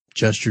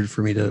gestured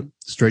for me to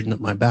straighten up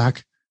my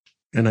back.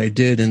 And I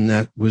did. And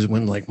that was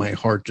when like my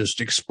heart just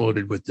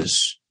exploded with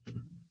this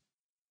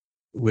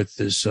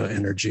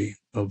energy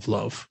of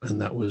love.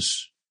 And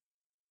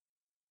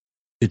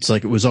it's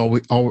like it was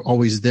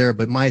always there.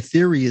 But my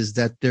theory is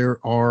that there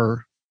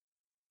are,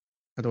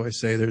 how do I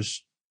say,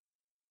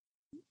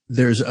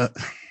 there's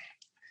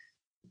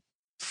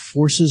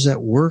forces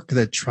at work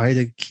that try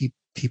to keep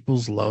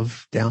people's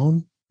love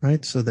down,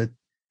 right? So that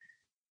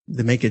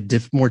they make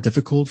it more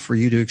difficult for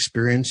you to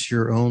experience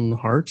your own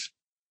heart.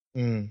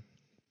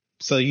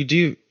 So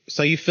you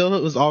feel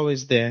it was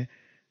always there,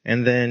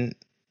 and then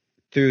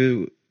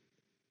through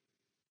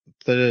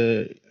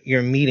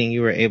your meeting, he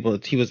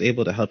was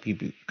able to help you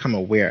become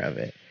aware of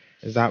it.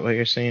 Is that what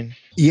you're saying?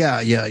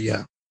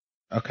 Yeah.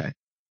 Okay.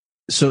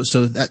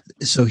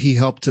 So he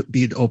helped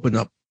to open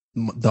up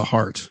the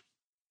heart.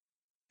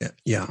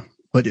 Yeah.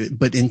 But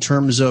in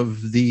terms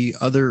of the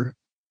other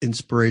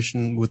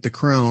inspiration with the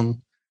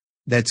crown,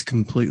 that's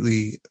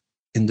completely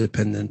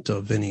independent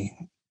of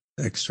any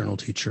external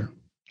teacher.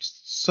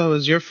 So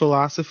is your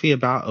philosophy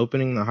about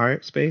opening the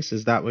heart space?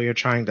 Is that what you're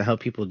trying to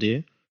help people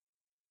do?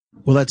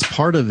 Well, that's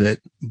part of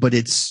it, but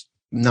it's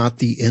not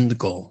the end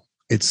goal.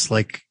 It's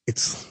like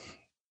the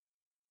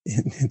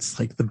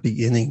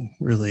beginning,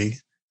 really.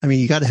 I mean,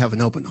 you got to have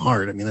an open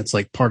heart. I mean, that's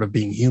like part of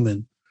being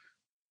human.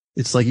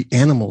 It's like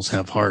animals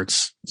have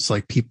hearts. It's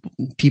like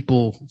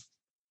people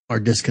are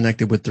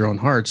disconnected with their own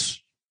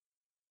hearts.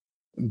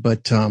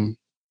 But to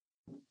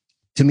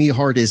me,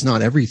 heart is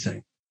not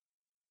everything,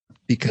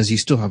 because you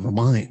still have a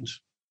mind.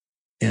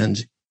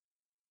 And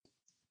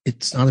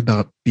it's not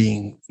about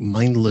being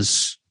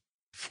mindless,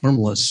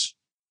 formless,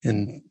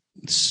 and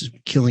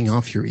killing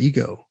off your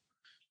ego.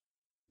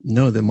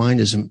 No, the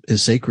mind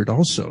is sacred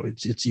also.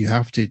 It's you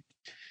have to,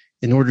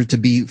 in order to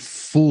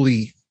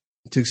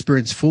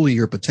experience fully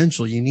your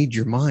potential, you need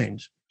your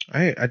mind.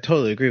 I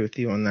totally agree with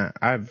you on that.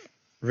 I've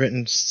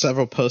written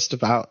several posts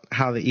about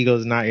how the ego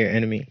is not your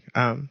enemy.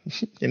 And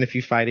if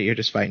you fight it, you're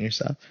just fighting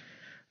yourself.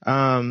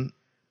 I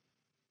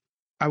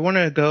want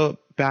to go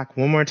back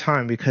one more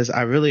time, because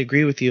I really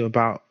agree with you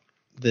about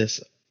this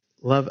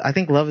love. I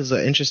think love is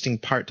an interesting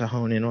part to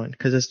hone in on,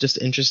 because it's just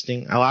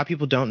interesting. A lot of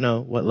people don't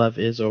know what love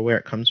is or where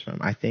it comes from,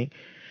 I think.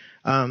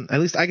 At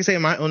least I can say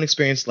in my own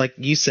experience, like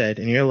you said,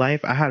 in your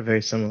life, I had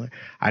very similar.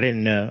 I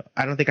didn't know.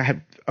 I don't think I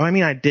had. Oh, I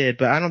mean, I did,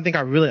 but I don't think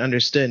I really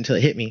understood until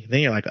it hit me. Then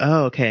you're like,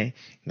 oh, okay,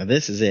 now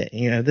this is it.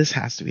 This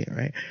has to be it,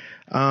 right?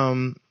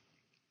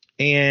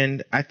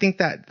 And I think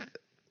that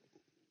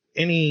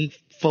any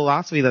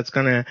philosophy that's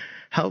going to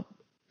help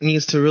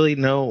needs to really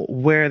know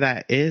where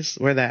that is,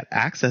 where that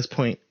access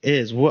point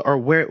is,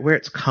 where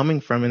it's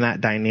coming from in that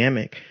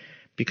dynamic,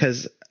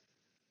 because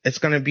it's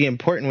going to be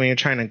important when you're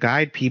trying to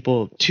guide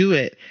people to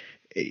it.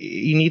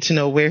 you need to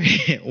know where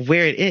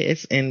it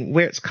is and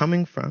where it's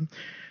coming from.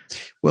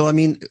 Well, I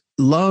mean,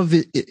 love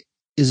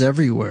is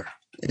everywhere.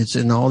 It's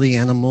in all the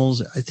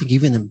animals. I think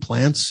even in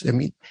plants. I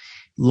mean,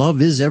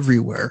 love is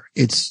everywhere.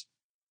 It's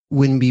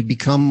when we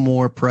become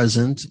more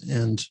present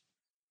and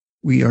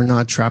we are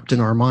not trapped in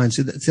our minds.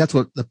 That's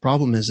what the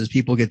problem is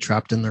people get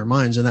trapped in their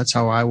minds. And that's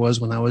how I was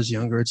when I was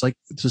younger. It's like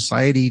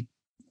society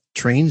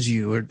trains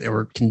you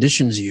or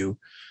conditions you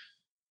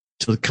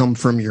to come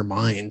from your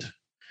mind.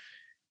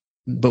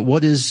 But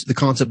what is the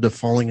concept of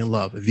falling in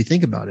love? If you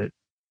think about it,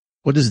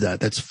 what is that?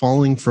 That's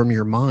falling from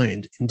your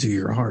mind into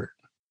your heart.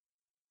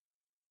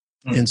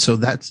 Mm. And so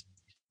that's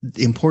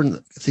the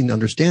important thing to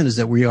understand, is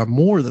that we are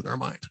more than our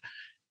mind.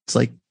 It's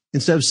like,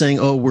 instead of saying,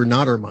 oh, we're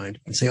not our mind,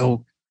 and say,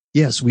 oh,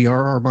 yes, we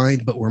are our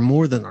mind, but we're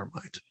more than our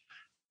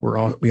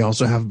mind. We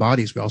also have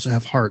bodies. We also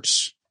have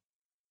hearts,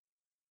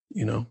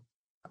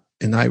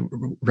 and I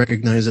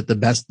recognize that the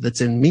best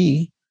that's in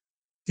me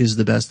is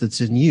the best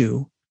that's in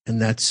you. And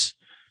that's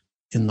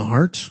in the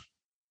heart.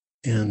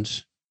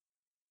 And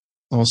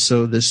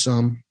also this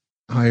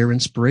higher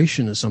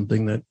inspiration is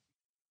something that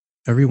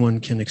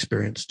everyone can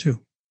experience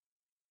too.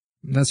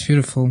 That's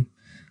beautiful.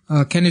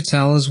 Can you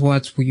tell us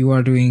what you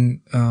are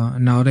doing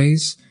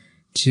nowadays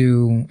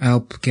to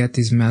help get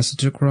this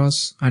message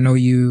across? I know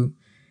you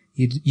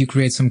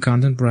create some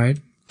content, right?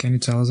 Can you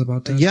tell us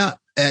about that? Yeah,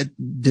 at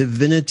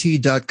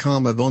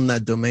divinity.com. I've owned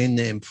that domain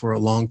name for a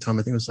long time.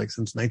 I think it was like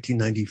since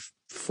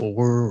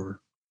 1994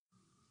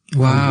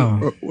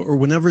 wow. Or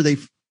whenever they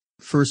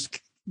first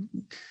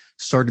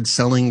started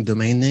selling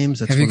domain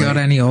names. Have you got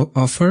any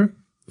offer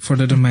for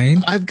the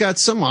domain? I've got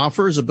some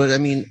offers, but I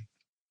mean,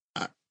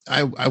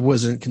 I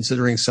wasn't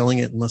considering selling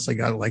it unless I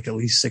got like at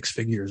least 6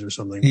 figures or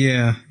something.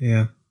 Yeah.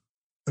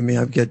 I mean,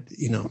 I've got,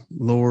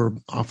 lower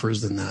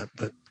offers than that,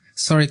 but.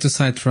 Sorry to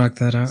sidetrack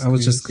that. I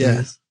was just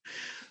curious. Yeah.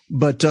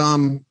 But,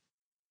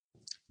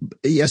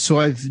 so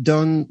I've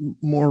done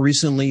more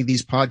recently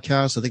these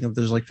podcasts. I think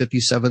there's like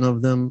 57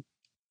 of them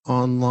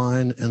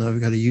online, and I've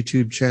got a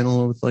YouTube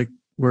channel with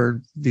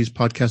where these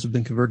podcasts have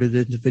been converted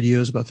into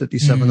videos, about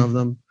 57 of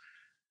them.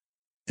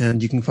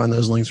 And you can find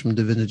those links from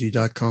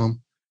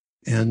divinity.com.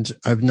 And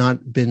I've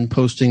not been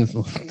posting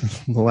the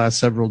last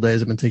several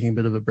days. I've been taking a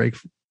bit of a break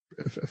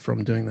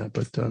from doing that,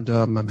 but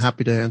I'm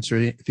happy to answer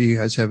if you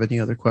guys have any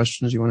other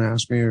questions you want to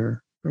ask me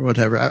or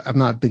whatever. I've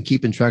not been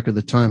keeping track of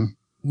the time.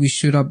 We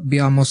should be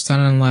almost done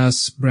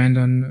unless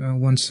Brandon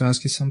wants to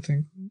ask you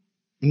something.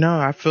 No,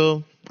 I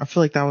feel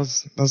like that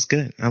was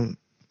good.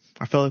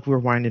 I felt like we were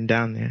winding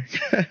down there.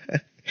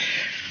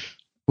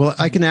 Well,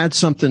 I can add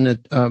something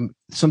that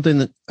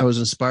I was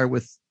inspired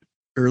with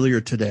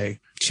earlier today.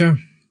 Sure.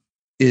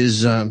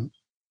 Is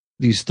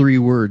these 3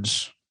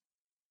 words: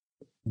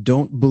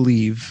 don't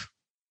believe,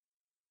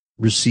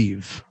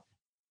 receive.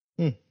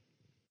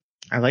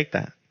 I like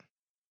that.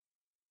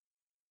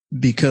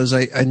 Because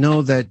I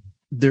know that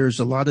there's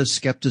a lot of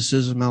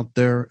skepticism out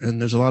there,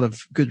 and there's a lot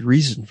of good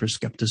reason for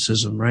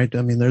skepticism, right?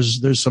 I mean,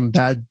 there's some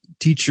bad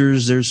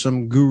teachers, there's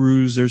some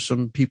gurus, there's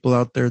some people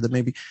out there that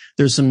maybe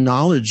there's some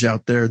knowledge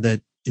out there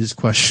that is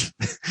questioned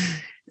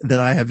that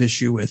I have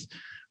issue with.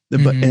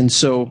 And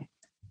so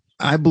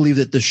I believe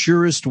that the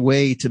surest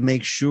way to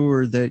make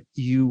sure that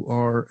you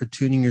are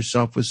attuning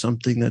yourself with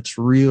something that's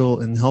real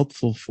and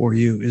helpful for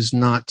you is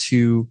not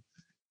to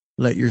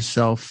let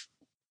yourself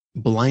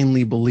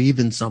blindly believe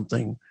in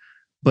something,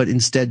 but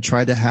instead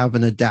try to have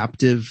an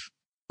adaptive,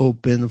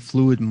 open,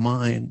 fluid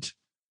mind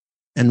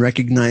and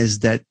recognize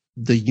that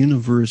the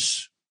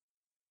universe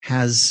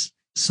has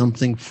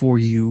something for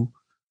you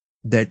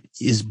that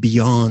is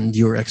beyond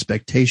your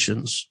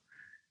expectations.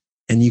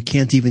 And you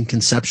can't even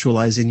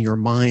conceptualize in your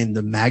mind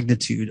the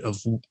magnitude of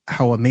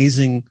how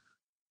amazing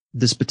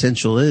this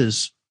potential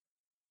is.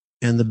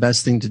 And the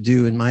best thing to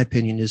do, in my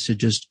opinion, is to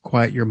just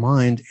quiet your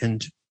mind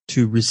and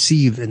to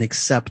receive and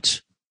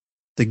accept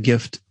the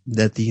gift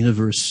that the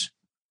universe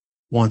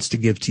wants to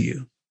give to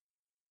you.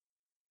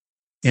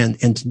 And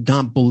to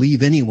not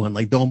believe anyone,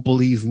 don't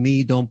believe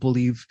me, don't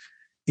believe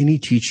any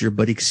teacher,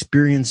 but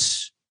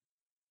experience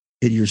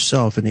it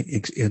yourself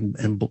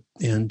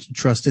and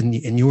trust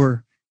in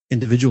your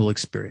individual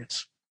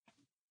experience.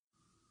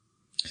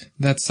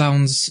 That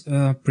sounds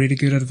pretty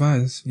good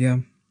advice. Yeah.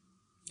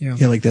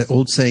 Like that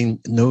old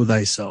saying, know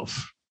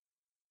thyself.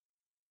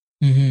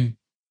 Mm-hmm.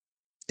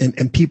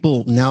 And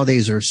people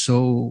nowadays are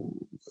so,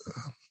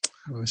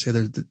 how do I say,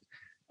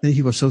 many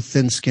people are so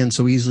thin-skinned,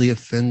 so easily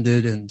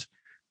offended, and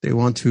they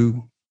want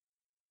to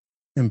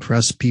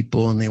impress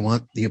people, and they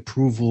want the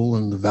approval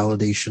and the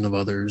validation of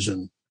others.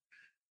 And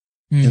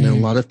a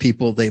lot of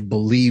people, they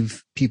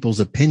believe people's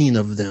opinion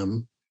of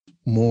them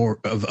more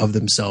of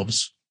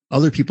themselves,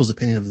 other people's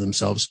opinion of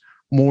themselves,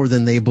 more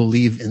than they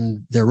believe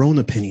in their own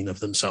opinion of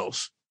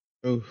themselves.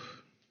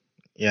 Oof.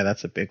 Yeah,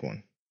 that's a big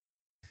one.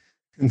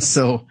 And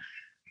so,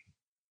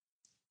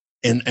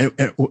 and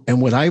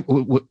what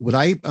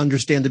I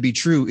understand to be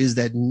true is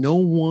that no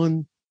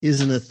one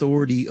is an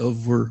authority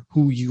over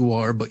who you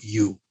are but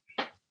you.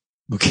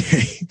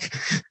 Okay.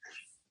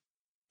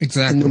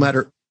 Exactly. And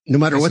no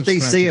matter what they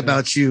say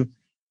about you,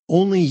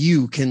 only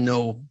you can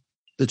know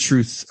the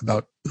truth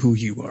about who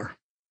you are.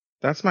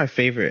 That's my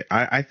favorite.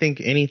 I think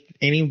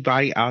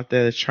anybody out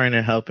there that's trying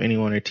to help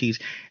anyone or teach,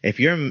 if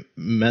your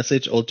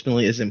message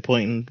ultimately isn't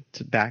pointing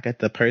back at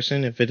the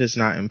person, if it is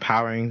not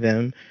empowering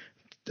them,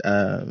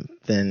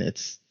 then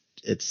it's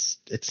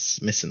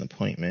missing the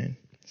point, man.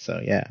 So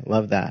yeah,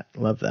 love that.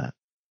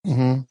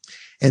 Mm-hmm.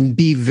 And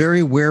be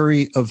very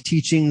wary of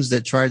teachings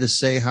that try to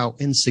say how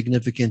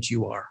insignificant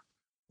you are,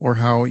 or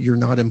how you're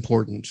not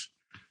important,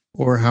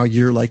 or how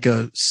you're like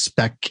a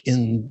speck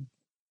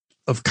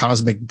of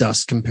cosmic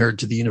dust compared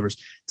to the universe.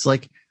 It's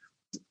like,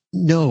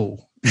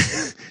 no,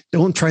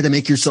 don't try to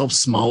make yourself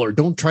smaller.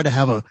 Don't try to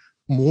have a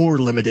more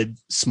limited,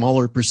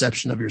 smaller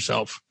perception of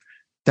yourself.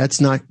 That's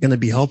not going to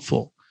be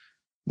helpful.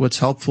 What's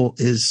helpful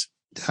is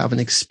to have an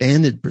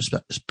expanded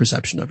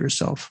perception of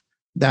yourself.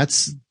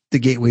 That's the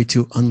gateway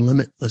to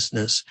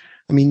unlimitlessness.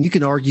 I mean, you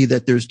can argue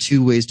that there's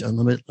two ways to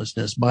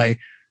unlimitlessness: by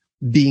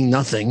being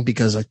nothing,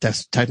 because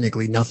that's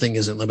technically nothing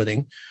isn't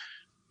limiting,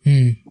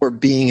 or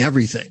being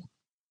everything.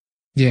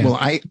 Yeah. Well,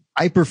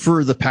 I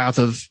prefer the path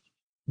of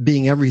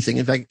being everything.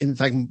 In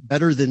fact,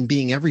 better than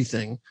being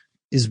everything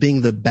is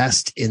being the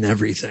best in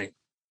everything.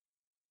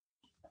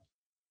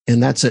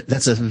 And that's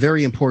a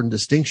very important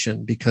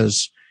distinction,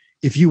 because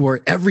if you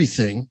are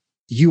everything,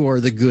 you are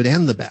the good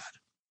and the bad.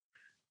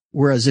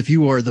 Whereas if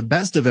you are the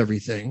best of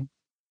everything,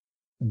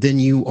 then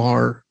you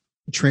are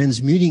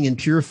transmuting and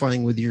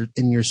purifying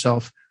in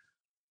yourself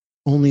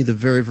only the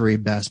very, very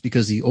best,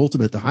 because the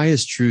ultimate, the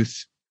highest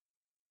truth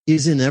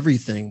is in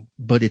everything,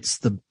 but it's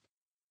the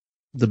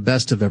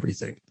best of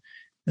everything.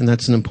 And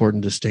that's an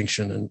important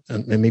distinction.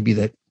 And maybe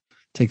that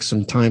takes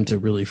some time to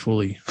really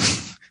fully.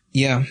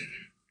 Yeah.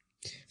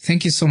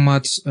 Thank you so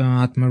much,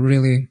 Atma,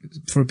 really,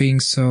 for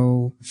being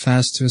so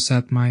fast to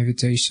accept my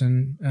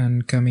invitation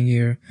and coming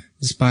here,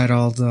 despite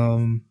all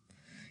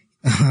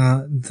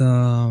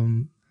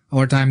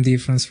our time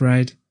difference,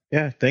 right?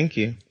 Yeah, thank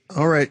you.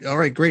 All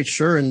right, great,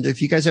 sure. And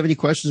if you guys have any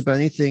questions about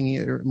anything,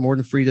 you're more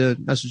than free to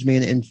message me.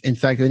 And in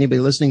fact, if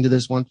anybody listening to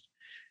this wants,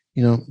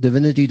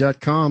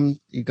 divinity.com,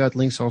 you got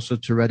links also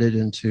to Reddit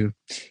and to.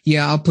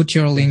 Yeah, I'll put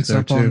your links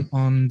up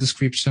on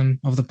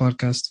description of the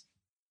podcast.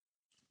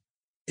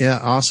 Yeah,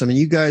 awesome. And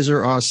you guys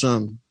are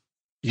awesome.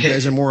 You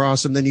guys are more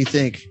awesome than you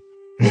think.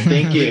 Well,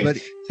 thank you.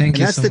 Thank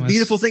you. That's so the much.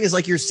 beautiful thing, is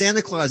like you're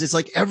Santa Claus. It's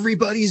like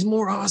everybody's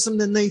more awesome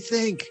than they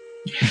think.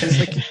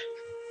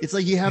 It's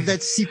like you have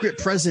that secret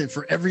present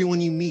for everyone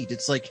you meet.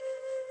 It's like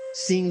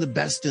seeing the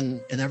best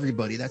in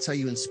everybody. That's how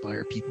you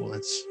inspire people.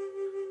 Wouldn't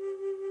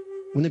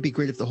it be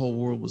great if the whole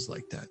world was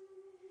like that?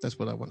 That's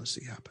what I want to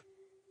see happen.